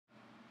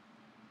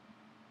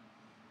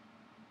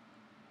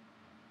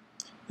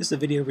This is a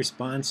video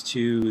response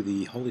to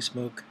the Holy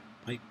Smoke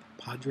Pipe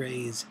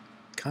Padres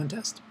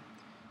contest.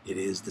 It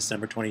is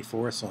December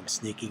 24th, so I'm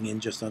sneaking in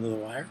just under the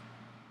wire.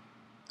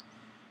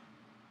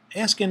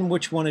 Asking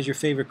which one is your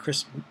favorite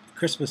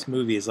Christmas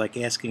movie is like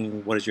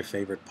asking what is your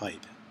favorite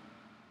pipe.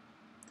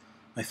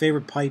 My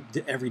favorite pipe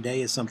every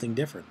day is something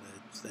different,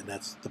 and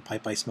that's the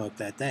pipe I smoke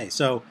that day.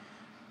 So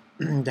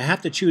to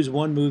have to choose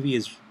one movie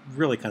is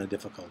really kind of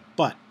difficult,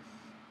 but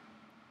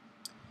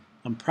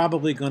I'm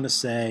probably going to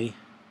say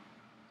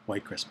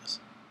White Christmas.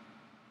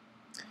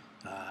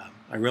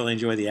 I really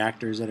enjoy the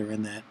actors that are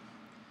in that.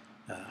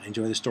 I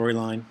enjoy the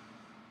storyline.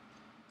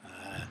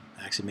 It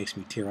actually makes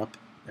me tear up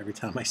every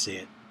time I see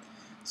it.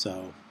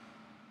 So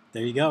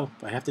there you go.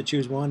 If I have to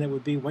choose one, it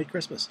would be White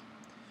Christmas.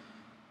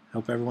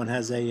 Hope everyone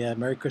has a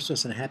Merry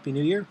Christmas and a Happy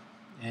New Year,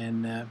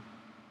 and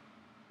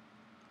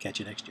catch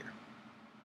you next year.